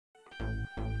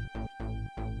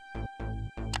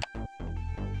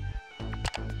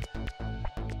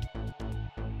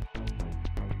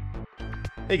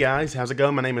Hey guys, how's it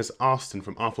going? My name is Austin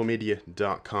from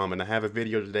awfulmedia.com, and I have a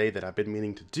video today that I've been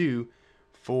meaning to do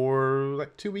for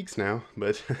like 2 weeks now,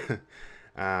 but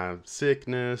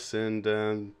sickness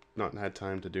and not had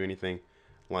time to do anything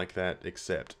like that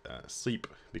except sleep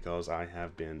because I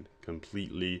have been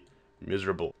completely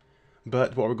miserable.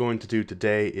 But what we're going to do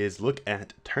today is look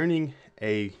at turning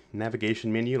a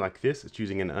navigation menu like this. It's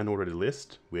using an unordered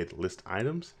list with list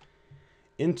items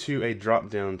into a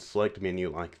drop-down select menu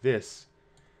like this.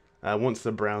 Once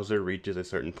the browser reaches a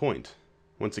certain point.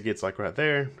 Once it gets like right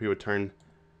there, we would turn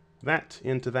that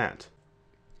into that.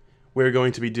 We're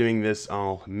going to be doing this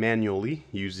all manually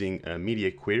using a media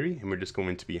query, and we're just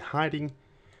going to be hiding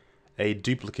a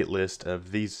duplicate list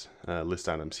of these list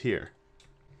items here.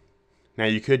 Now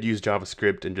you could use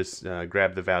JavaScript and just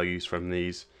grab the values from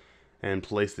these and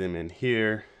place them in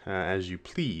here as you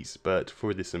please, but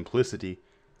for the simplicity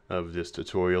of this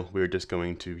tutorial, we're just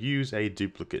going to use a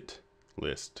duplicate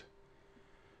list.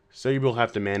 So you will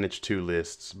have to manage two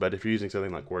lists, but if you're using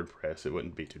something like WordPress, it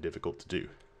wouldn't be too difficult to do.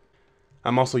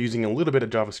 I'm also using a little bit of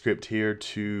JavaScript here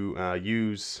to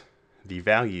use the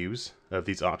values of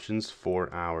these options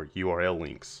for our URL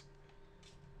links.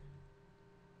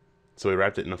 So we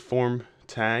wrapped it in a form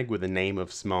tag with the name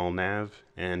of small nav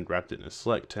and wrapped it in a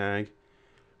select tag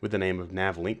with the name of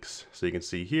nav links. So you can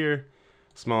see here,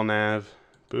 small nav,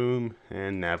 boom,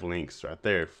 and nav links right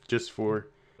there, just for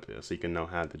so you can know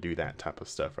how to do that type of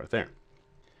stuff right there.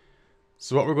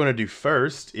 So what we're going to do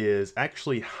first is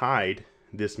actually hide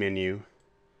this menu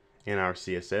in our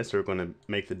CSS. So we're going to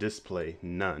make the display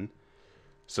none.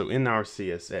 So in our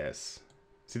CSS,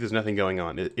 see there's nothing going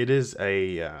on. It is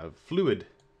a fluid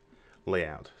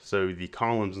layout. So the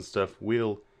columns and stuff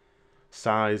will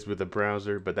size with the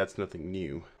browser, but that's nothing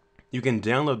new. You can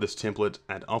download this template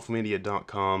at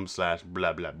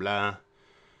awfulmedia.com/blah blah blah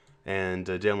and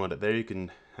download it there. You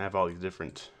can have all these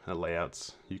different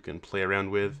layouts you can play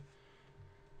around with.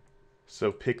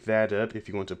 So pick that up if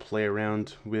you want to play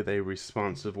around with a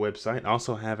responsive website.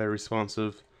 Also have a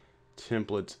responsive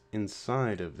template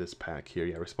inside of this pack here.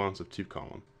 Yeah, responsive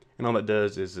 2-column. And all that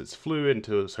does is it's fluid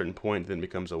until a certain point, then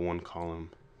becomes a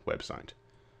 1-column website.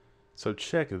 So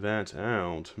check that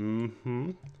out.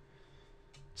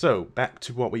 So back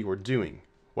to what we were doing.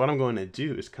 What I'm going to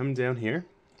do is come down here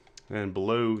and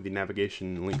below the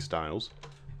navigation link styles,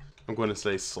 I'm going to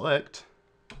say select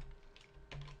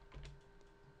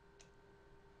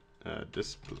I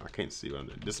can't see what I'm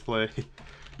doing. Display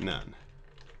none.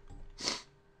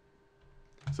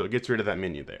 So it gets rid of that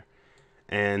menu there.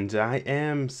 And I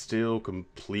am still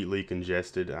completely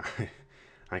congested.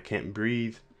 I can't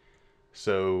breathe.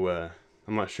 So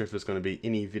I'm not sure if there's going to be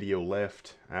any video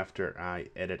left after I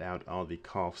edit out all the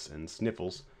coughs and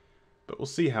sniffles, but we'll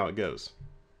see how it goes.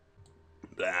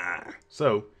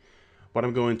 So what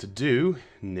I'm going to do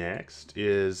next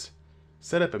is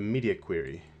set up a media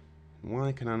query.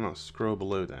 Why can I not scroll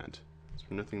below that? Is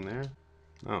there nothing there?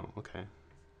 Oh, okay.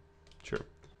 Sure.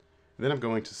 Then I'm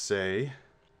going to say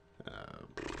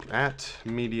at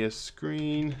media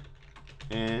screen,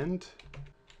 and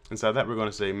inside that we're going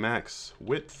to say max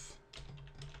width,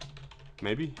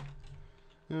 maybe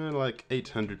like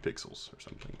 800 pixels or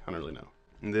something. I don't really know.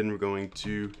 And then we're going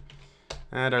to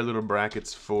add our little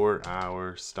brackets for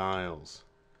our styles.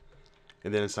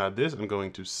 And then inside this, I'm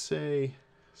going to say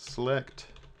select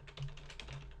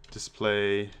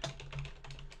display.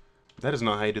 That is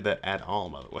not how you do that at all,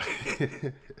 by the way.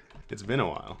 It's been a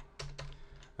while.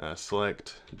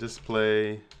 Select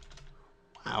display.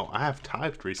 Wow, I have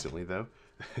typed recently though.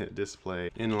 Display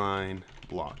inline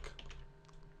block.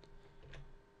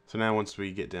 So now once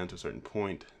we get down to a certain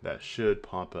point, that should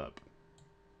pop up.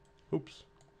 Oops.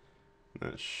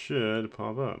 That should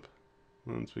pop up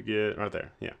once we get right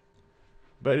there, yeah.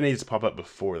 But it needs to pop up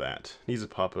before that. It needs to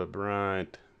pop up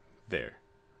right there,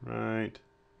 right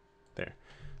there.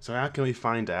 So how can we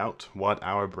find out what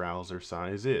our browser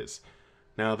size is?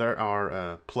 Now there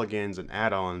are plugins and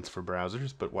add-ons for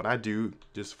browsers, but what I do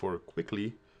just for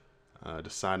quickly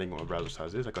deciding what my browser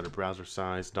size is, I go to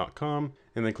browsersize.com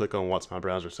and then click on what's my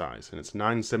browser size, and it's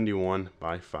 971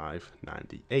 by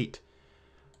 598.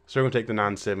 So we're going to take the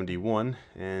 971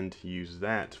 and use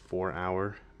that for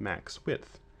our max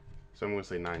width. So I'm going to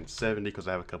say 970 because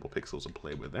I have a couple pixels to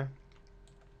play with there.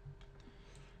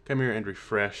 Come here and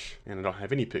refresh, and I don't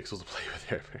have any pixels to play with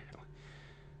there apparently.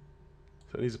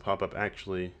 So it needs to pop up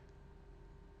actually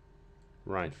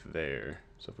right there.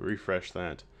 So if we refresh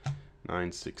that,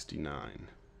 969.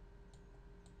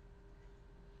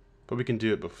 But we can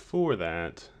do it before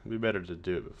that. It'd be better to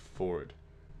do it before it,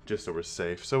 just so we're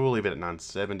safe. So we'll leave it at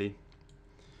 970.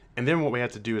 And then what we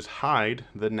have to do is hide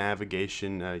the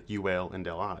navigation UL and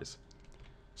LIs.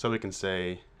 So we can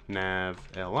say nav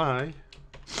li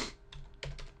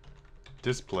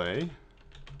display,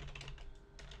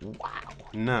 wow,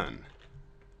 none.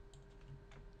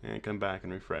 And come back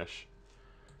and refresh.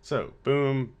 So,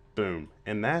 boom, boom.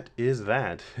 And that is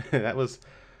that. That was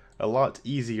a lot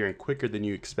easier and quicker than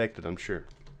you expected, I'm sure.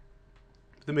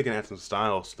 Then we can add some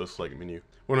styles to the select menu.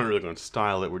 We're not really going to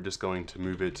style it, we're just going to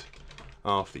move it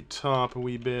off the top a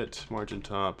wee bit. Margin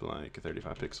top, like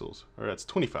 35 pixels. Or that's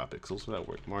 25 pixels, so that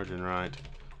worked. Margin right,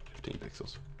 15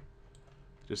 pixels.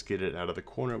 Just get it out of the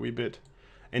corner a wee bit.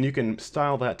 And you can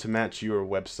style that to match your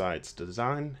website's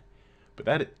design. But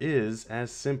that is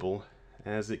as simple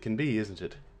as it can be, isn't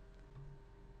it?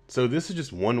 So this is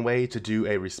just one way to do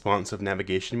a responsive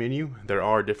navigation menu. There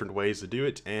are different ways to do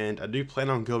it, and I do plan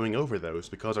on going over those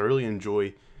because I really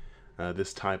enjoy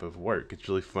this type of work. It's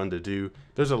really fun to do.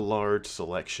 There's a large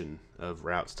selection of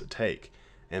routes to take,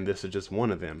 and this is just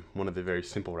one of them, one of the very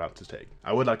simple routes to take.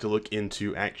 I would like to look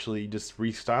into actually just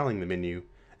restyling the menu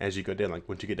as you go down. Like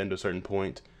once you get down to a certain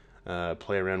point,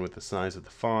 play around with the size of the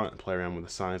font, play around with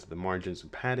the size of the margins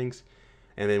and paddings.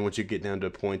 And then once you get down to a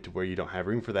point where you don't have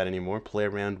room for that anymore, play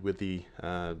around with the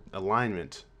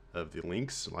alignment of the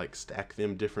links, like stack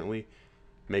them differently,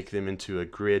 make them into a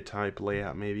grid type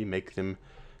layout maybe, make them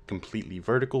completely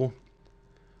vertical.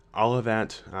 All of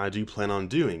that I do plan on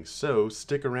doing, so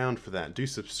stick around for that. Do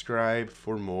subscribe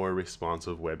for more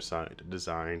responsive website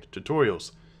design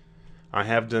tutorials. I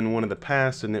have done one in the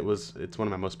past, and it's one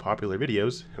of my most popular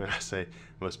videos. When I say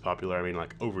most popular, I mean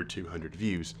like over 200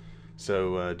 views.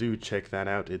 So do check that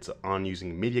out. It's on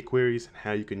using media queries and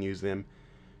how you can use them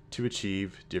to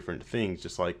achieve different things.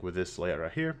 Just like with this layout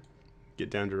right here. Get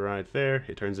down to right there.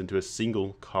 It turns into a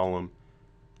single column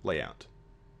layout.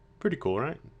 Pretty cool,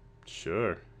 right?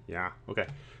 Sure. Yeah. Okay.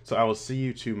 So I will see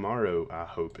you tomorrow, I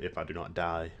hope, if I do not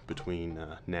die between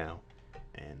now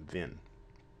and then.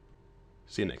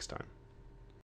 See you next time.